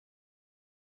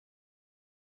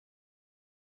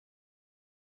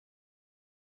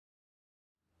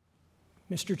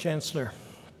Mr. Chancellor,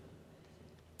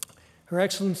 Her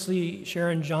Excellency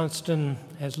Sharon Johnston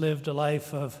has lived a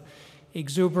life of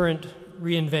exuberant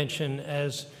reinvention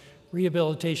as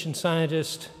rehabilitation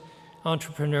scientist,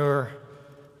 entrepreneur,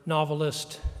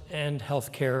 novelist, and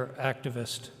healthcare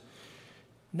activist.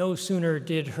 No sooner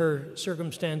did her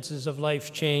circumstances of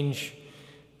life change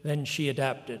than she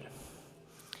adapted.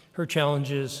 Her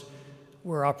challenges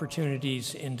were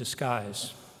opportunities in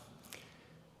disguise.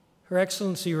 Her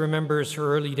Excellency remembers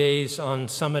her early days on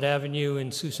Summit Avenue in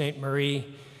Sault Ste. Marie,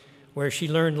 where she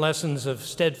learned lessons of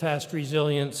steadfast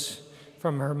resilience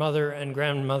from her mother and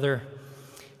grandmother,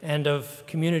 and of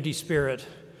community spirit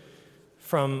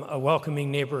from a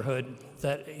welcoming neighborhood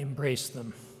that embraced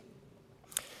them.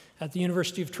 At the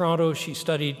University of Toronto, she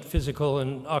studied physical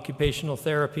and occupational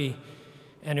therapy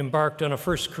and embarked on a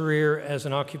first career as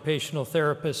an occupational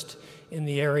therapist in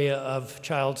the area of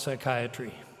child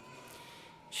psychiatry.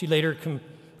 She later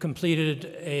completed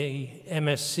a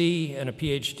MSc and a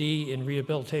PhD in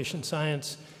Rehabilitation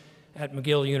Science at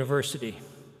McGill University.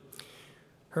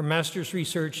 Her master's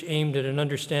research aimed at an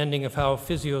understanding of how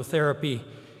physiotherapy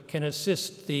can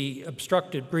assist the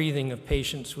obstructed breathing of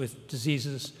patients with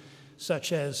diseases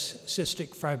such as cystic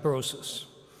fibrosis.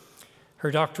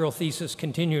 Her doctoral thesis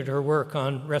continued her work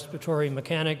on respiratory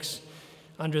mechanics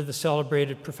under the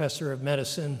celebrated professor of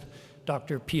medicine,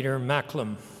 Dr. Peter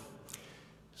Macklem.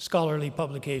 Scholarly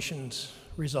publications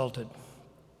resulted.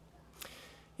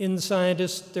 In the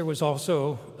scientist, there was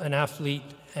also an athlete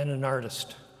and an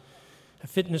artist. A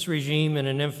fitness regime and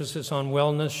an emphasis on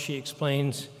wellness, she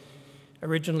explains,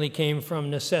 originally came from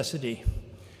necessity.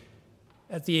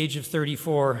 At the age of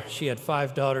 34, she had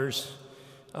 5 daughters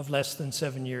of less than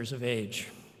 7 years of age.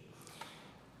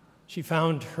 She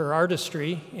found her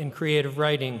artistry in creative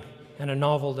writing and a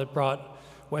novel that brought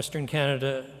Western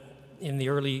Canada in the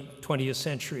early 20th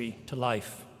century to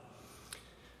life.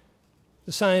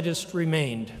 The scientist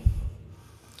remained,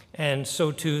 and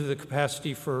so too the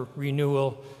capacity for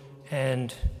renewal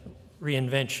and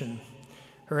reinvention.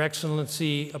 Her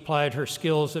Excellency applied her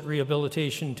skills at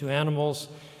rehabilitation to animals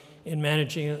in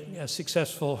managing a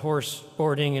successful horse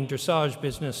boarding and dressage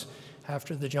business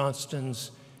after the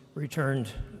Johnstons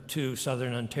returned to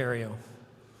Southern Ontario.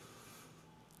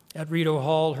 At Rideau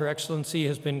Hall, Her Excellency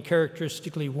has been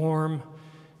characteristically warm,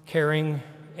 caring,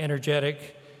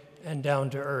 energetic, and down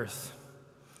to earth.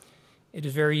 It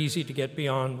is very easy to get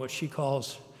beyond what she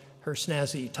calls her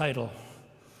snazzy title.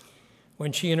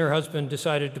 When she and her husband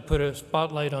decided to put a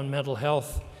spotlight on mental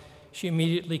health, she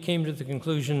immediately came to the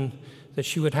conclusion that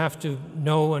she would have to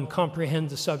know and comprehend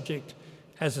the subject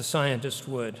as a scientist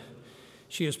would.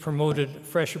 She has promoted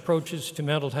fresh approaches to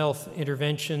mental health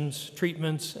interventions,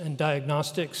 treatments, and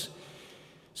diagnostics,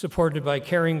 supported by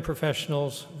caring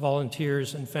professionals,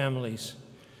 volunteers, and families.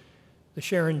 The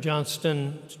Sharon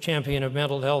Johnston Champion of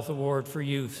Mental Health Award for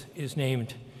Youth is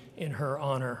named in her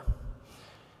honor.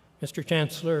 Mr.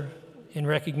 Chancellor, in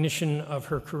recognition of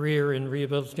her career in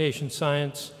rehabilitation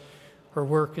science, her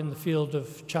work in the field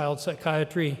of child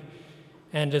psychiatry,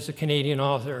 and as a Canadian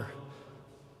author,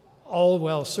 all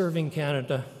while serving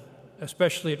Canada,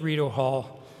 especially at Rideau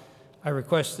Hall, I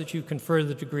request that you confer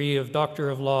the degree of Doctor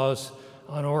of Laws,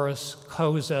 honoris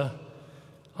causa,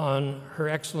 on Her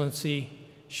Excellency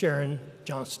Sharon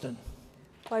Johnston.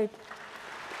 By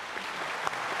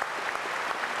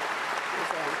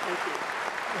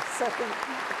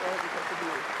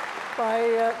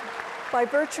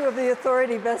virtue of the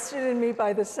authority vested in me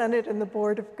by the Senate and the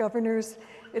Board of Governors,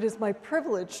 it is my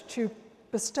privilege to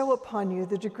bestow upon you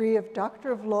the degree of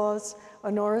Doctor of Laws,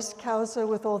 honoris causa,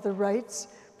 with all the rights,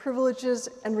 privileges,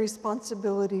 and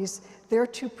responsibilities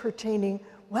thereto pertaining.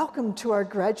 Welcome to our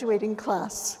graduating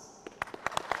class.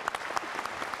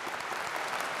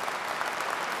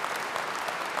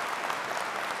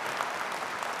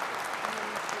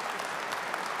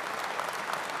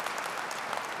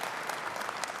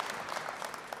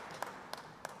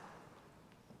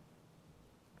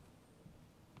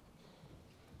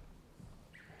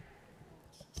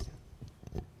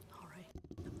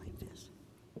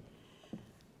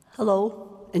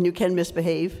 Hello, and you can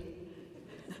misbehave.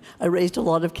 I raised a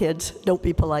lot of kids. Don't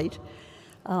be polite.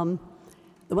 The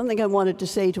one thing I wanted to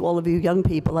say to all of you young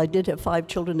people, I did have 5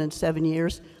 children in 7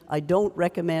 years. I don't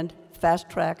recommend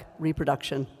fast-track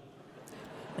reproduction.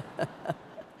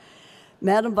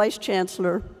 Madam Vice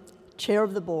Chancellor, Chair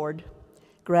of the Board,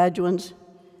 graduates,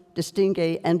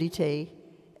 distinguished invités,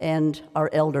 and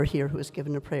our elder here who has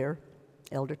given a prayer,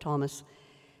 Elder Thomas.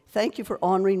 Thank you for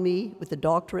honoring me with the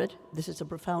doctorate. This is a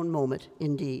profound moment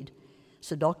indeed.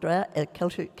 Ce doctorat est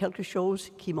quelque chose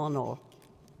qui m'honore.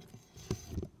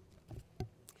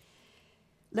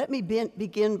 Let me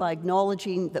begin by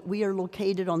acknowledging that we are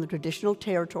located on the traditional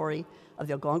territory of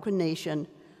the Algonquin Nation,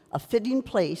 a fitting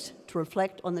place to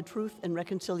reflect on the Truth and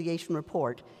Reconciliation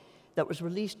Report that was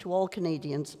released to all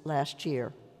Canadians last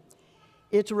year.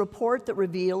 It's a report that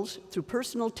reveals, through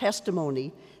personal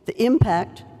testimony, the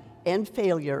impact and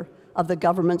failure of the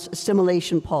government's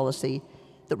assimilation policy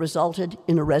that resulted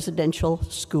in a residential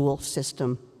school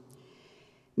system.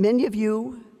 Many of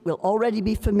you will already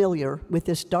be familiar with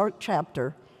this dark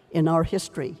chapter in our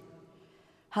history.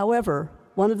 However,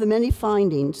 one of the many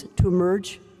findings to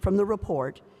emerge from the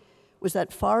report was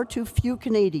that far too few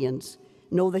Canadians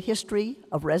know the history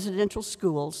of residential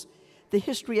schools, the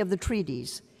history of the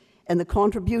treaties, and the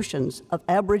contributions of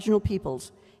Aboriginal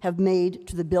peoples have made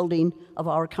to the building of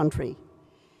our country.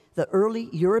 The early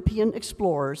European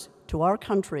explorers to our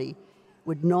country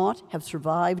would not have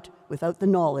survived without the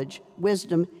knowledge,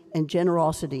 wisdom, and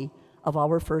generosity of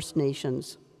our First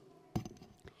Nations.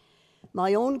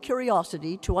 My own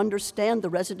curiosity to understand the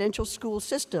residential school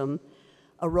system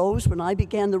arose when I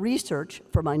began the research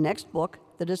for my next book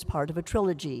that is part of a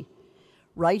trilogy.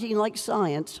 Writing like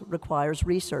science requires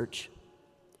research.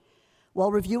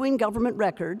 While reviewing government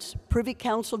records, Privy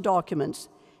Council documents,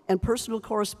 and personal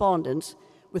correspondence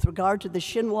with regard to the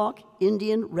Shinwalk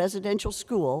Indian Residential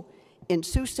School in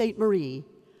Sault Ste. Marie,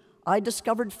 I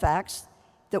discovered facts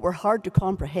that were hard to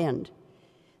comprehend.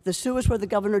 The Sioux is where the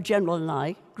Governor General and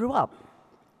I grew up.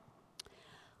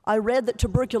 I read that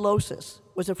tuberculosis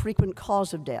was a frequent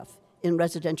cause of death in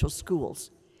residential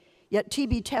schools, yet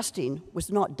TB testing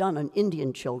was not done on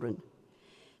Indian children.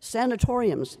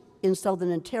 Sanatoriums in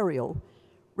Southern Ontario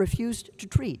refused to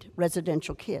treat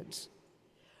residential kids.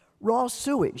 Raw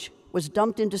sewage was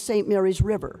dumped into St. Mary's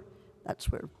River,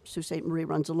 that's where Sault Ste. Marie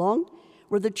runs along,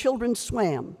 where the children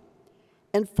swam.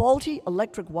 And faulty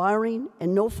electric wiring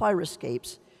and no fire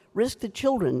escapes risked the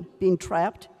children being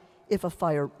trapped if a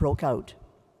fire broke out.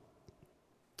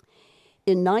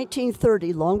 In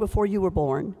 1930, long before you were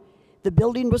born, the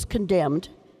building was condemned,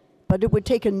 but it would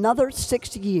take another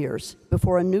 6 years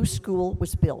before a new school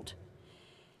was built.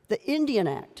 The Indian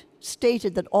Act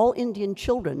stated that all Indian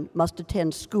children must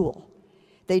attend school.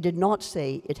 They did not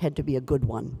say it had to be a good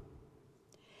one.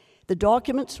 The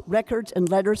documents, records, and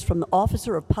letters from the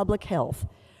Officer of Public Health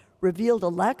revealed a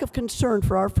lack of concern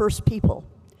for our First People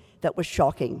that was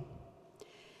shocking.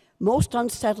 Most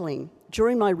unsettling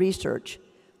during my research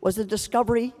was the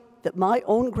discovery that my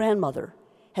own grandmother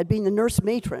had been the nurse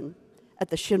matron at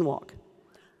the Shinwalk.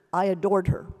 I adored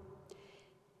her.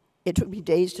 It took me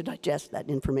days to digest that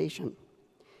information.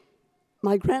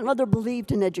 My grandmother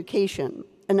believed in education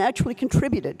and actually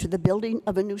contributed to the building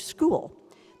of a new school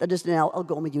that is now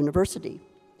Algoma University.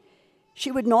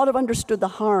 She would not have understood the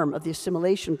harm of the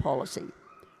assimilation policy.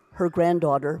 Her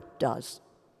granddaughter does.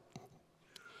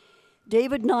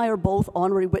 David and I are both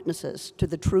honorary witnesses to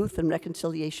the Truth and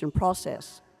Reconciliation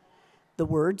process. The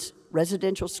words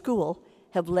residential school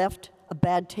have left a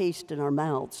bad taste in our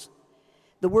mouths.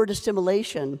 The word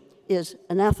assimilation is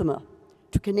anathema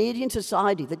to Canadian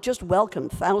society that just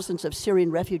welcomed thousands of Syrian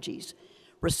refugees,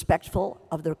 respectful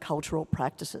of their cultural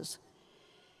practices.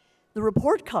 The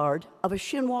report card of a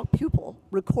Shinwalk pupil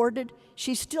recorded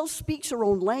she still speaks her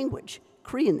own language,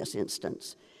 Cree in this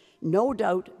instance. No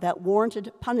doubt that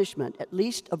warranted punishment, at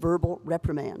least a verbal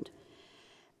reprimand.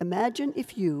 Imagine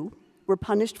if you were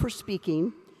punished for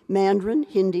speaking Mandarin,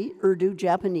 Hindi, Urdu,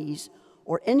 Japanese,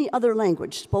 or any other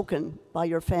language spoken by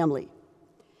your family.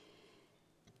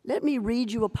 Let me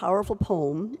read you a powerful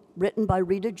poem written by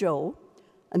Rita Jo,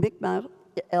 a Mi'kmaq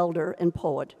elder and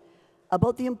poet,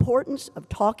 about the importance of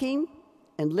talking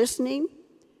and listening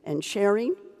and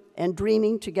sharing and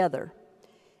dreaming together.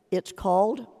 It's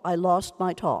called I Lost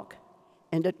My Talk,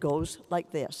 and it goes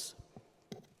like this.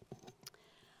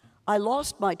 I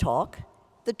lost my talk,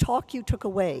 the talk you took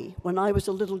away when I was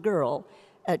a little girl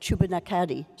at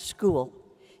Chubanakadi School.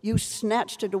 You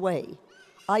snatched it away.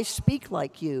 I speak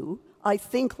like you, I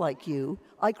think like you,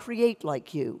 I create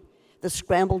like you, the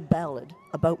scrambled ballad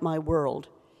about my world.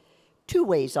 2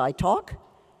 ways I talk,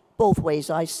 both ways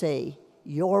I say,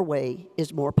 your way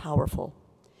is more powerful.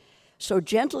 So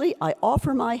gently I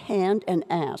offer my hand and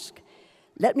ask,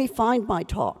 let me find my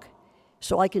talk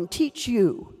so I can teach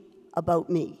you about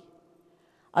me.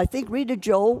 I think Rita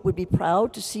Jo would be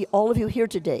proud to see all of you here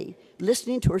today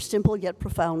listening to her simple yet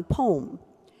profound poem.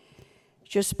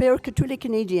 J'espère que tous les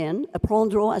Canadiens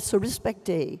apprendront à se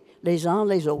respecter les uns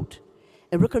les autres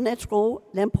et reconnaîtront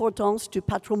l'importance du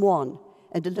patrimoine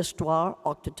et de l'histoire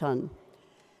autochtone.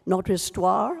 Notre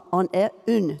histoire en est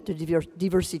une de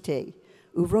diversité.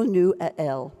 Ouvrons-nous à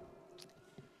elle.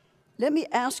 Let me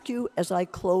ask you, as I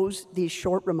close these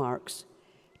short remarks,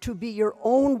 to be your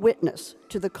own witness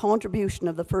to the contribution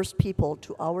of the first people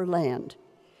to our land.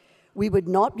 We would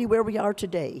not be where we are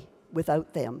today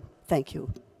without them. Thank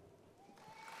you.